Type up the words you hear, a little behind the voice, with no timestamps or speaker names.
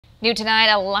New tonight,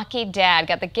 a lucky dad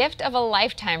got the gift of a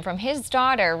lifetime from his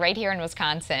daughter right here in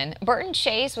Wisconsin. Burton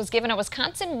Chase was given a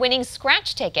Wisconsin winning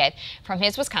scratch ticket from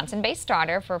his Wisconsin-based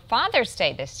daughter for Father's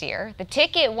Day this year. The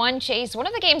ticket won Chase one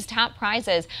of the game's top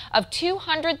prizes of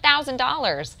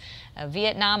 $200,000. A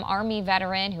Vietnam Army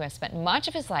veteran who has spent much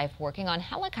of his life working on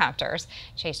helicopters.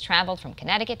 Chase traveled from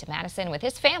Connecticut to Madison with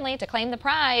his family to claim the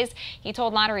prize. He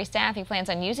told lottery staff he plans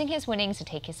on using his winnings to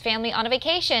take his family on a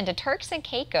vacation to Turks and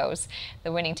Caicos.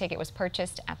 The winning ticket was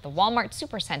purchased at the Walmart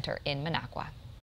Supercenter in Minocqua.